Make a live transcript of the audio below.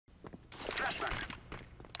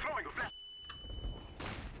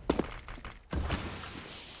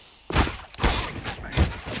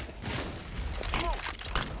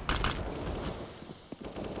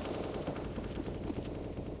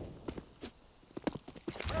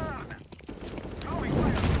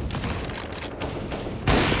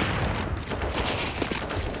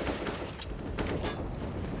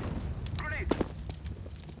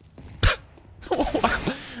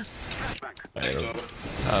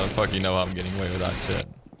don't fucking know how I'm getting away with that shit.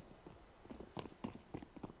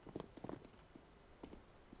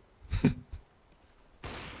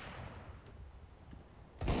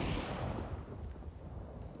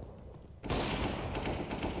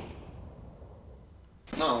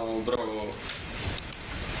 No, bro.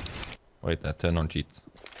 Wait, I turn on cheats.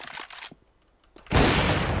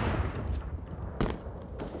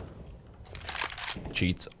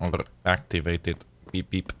 Cheats are activated. Beep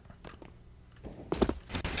beep.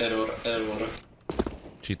 Error, error.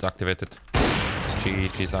 Cheat activated.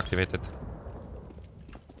 Cheat is activated.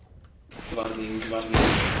 Warning, warning.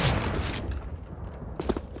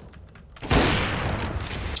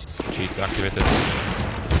 Cheat activated.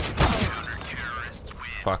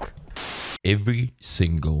 Fuck. Every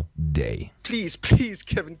single day. Please, please,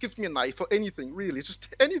 Kevin, give me a knife or anything, really.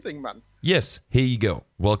 Just anything, man. Yes, here you go.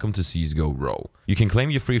 Welcome to CSGO Roll. You can claim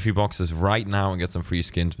your free boxes right now and get some free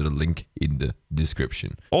skins with a link in the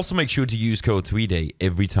description. Also make sure to use code Mrtweeday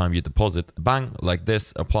every time you deposit. Bang, like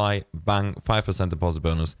this, apply, bang, 5% deposit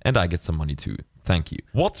bonus, and I get some money too. Thank you.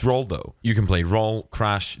 What's Roll though? You can play Roll,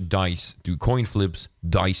 Crash, Dice, do coin flips,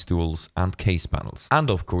 dice duels, and case panels. And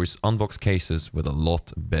of course, unbox cases with a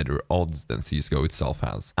lot better odds than CSGO itself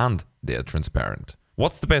has. And they are transparent.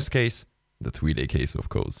 What's the best case? The Mrtweeday case, of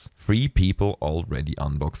course. 3 people already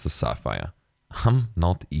unboxed the Sapphire. I'm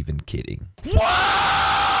not even kidding.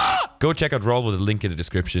 What? Go check out Roll with a link in the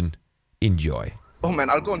description. Enjoy. Oh man,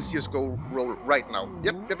 I'll go on CSGO roll right now.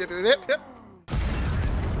 Yep.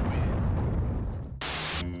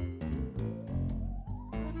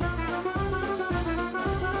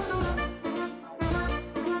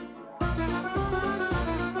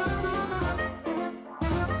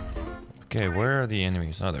 Okay, where are the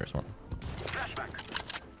enemies? Oh, there's one.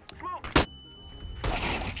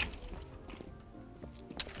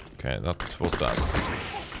 Okay, that was that.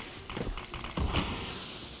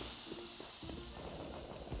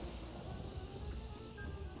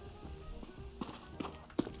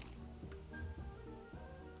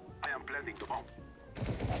 I am planting the bomb.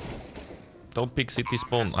 Don't pick city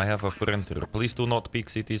spawn. I have a friend here. Please do not pick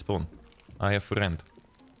city spawn. I have friend.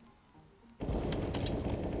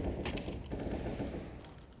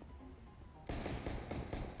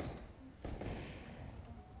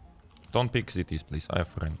 Don't pick cities, please. I have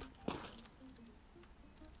friend.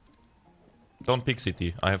 Don't pick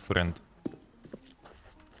city. I have friend.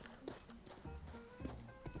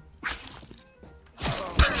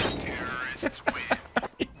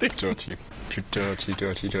 Dirty. You dirty,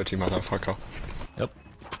 dirty, dirty motherfucker. Yep.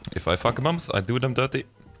 If I fuck bums, I do them dirty.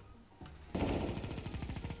 You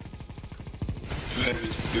have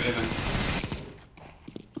it, you have it.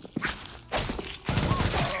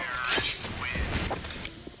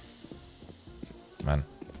 Man.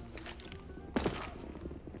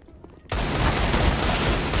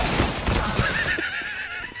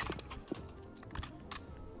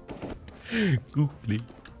 Googly.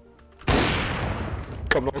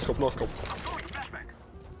 Komm, los, komm, los, komm.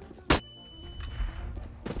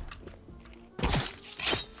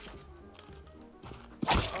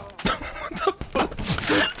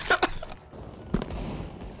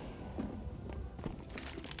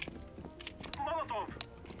 Molotov!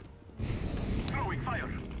 Throwing fire.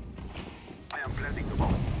 I am planting the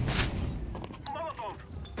bomb. Molotov!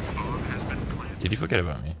 Bomb has been planted. Did he forget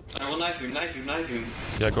about me? I will knife him, knife him, knife him.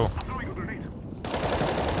 Yeah, go. Throwing a grenade.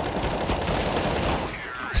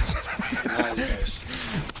 Nice, guys.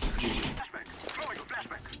 GG. Flashback. Throwing a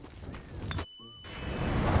flashback.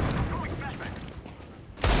 Throwing flashback.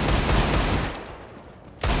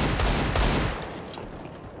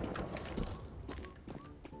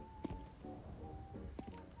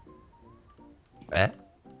 Eh?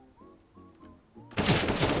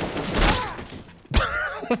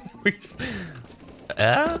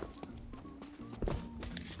 Eh?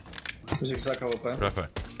 Muziek zaka OP.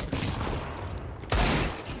 Perfect.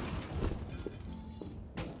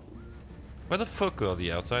 Where the fuck are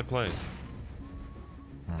the outside players?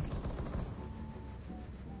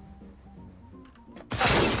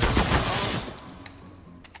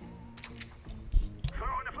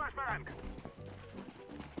 Throwing a flashbang.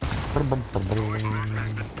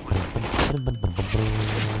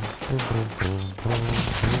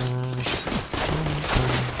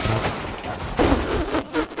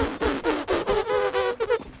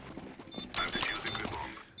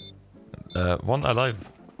 One alive.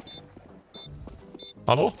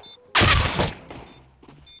 Hello?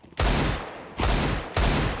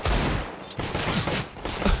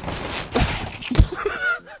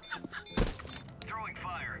 Throwing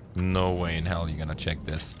fire. No way in hell you're gonna check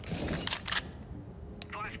this.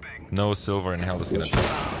 Flashbang. No silver in hell is gonna check.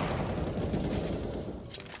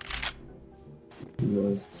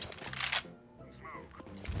 Nice.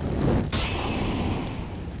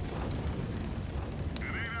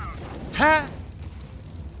 Huh?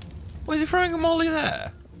 Was he throwing a molly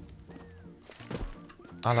there?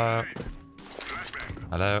 Hello.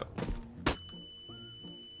 Hello.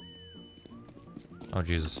 Oh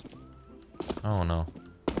Jesus. Oh no.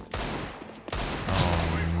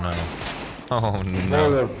 Oh no. Oh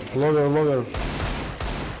no. Lower.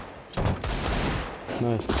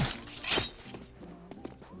 Nice.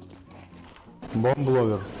 Bomb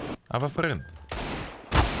lower. I have a friend.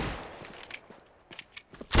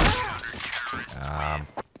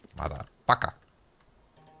 Motherfucker.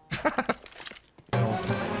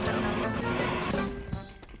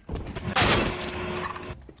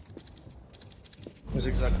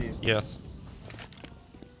 Exactly. Yes.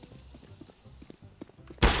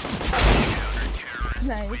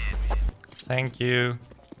 Nice. Thank you.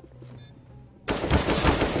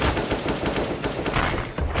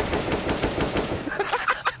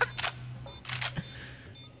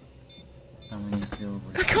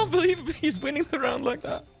 I can't believe he's winning the round like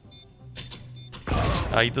that.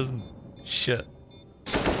 Ah, he doesn't. Shit.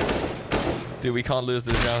 Dude, we can't lose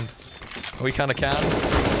this round. We kinda can.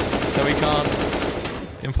 No, we can't.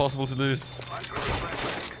 Impossible to lose.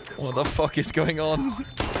 What the fuck is going on?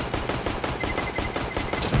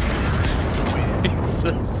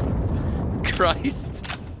 Jesus Christ.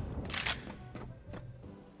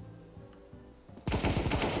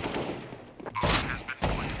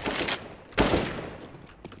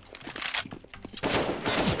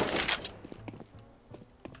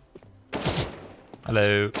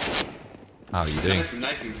 Hello. How are you doing?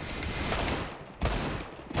 Knife him.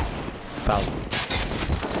 Bounce.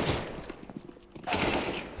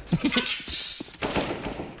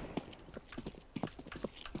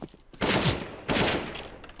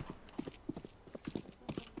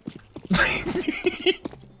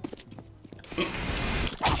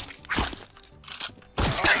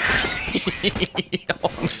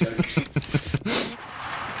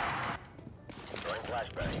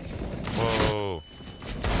 Whoa.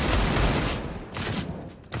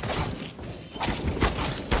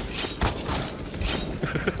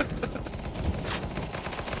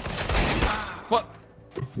 What?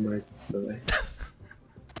 Nice. Давай.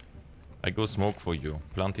 I go smoke for you.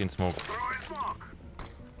 Plant in smoke.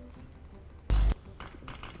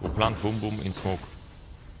 Go plant boom boom in smoke.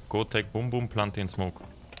 Go take boom boom, plant in smoke.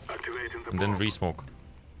 And then re-smoke.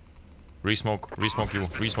 Re-smoke you.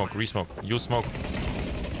 Re-smoke. You smoke.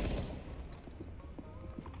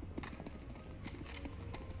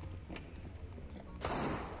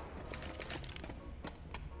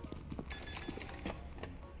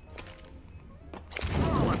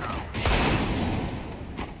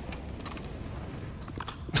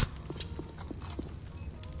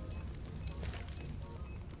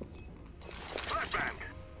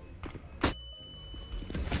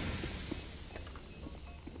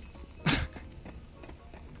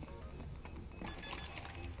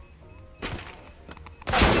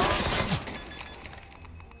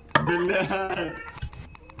 Блядь.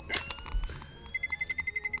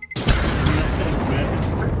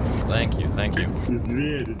 Thank you.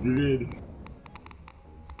 Зверь.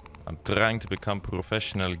 I'm trying to become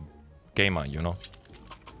professional gamer, you know?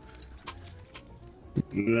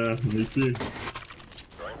 Да, неси.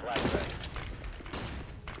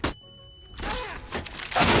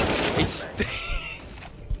 It's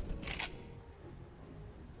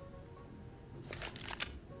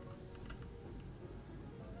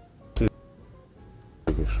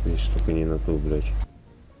Видишь, только не на ту, блядь,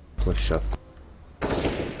 площадку.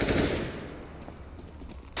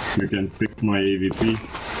 You can pick my AVP.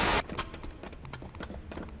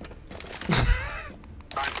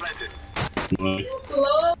 Nice.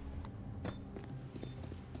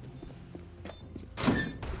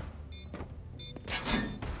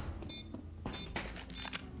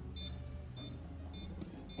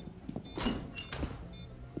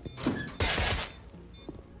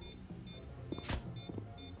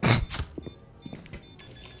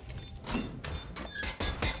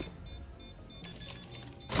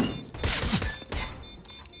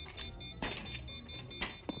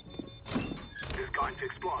 Going to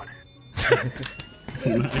explode.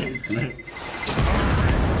 Nice, man.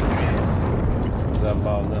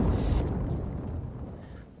 Забавно.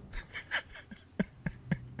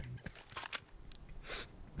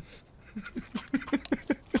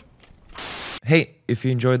 Hey, if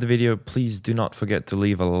you enjoyed the video, please do not forget to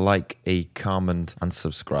leave a like, a comment, and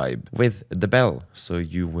subscribe with the bell so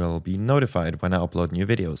you will be notified when I upload new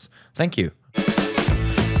videos. Thank you.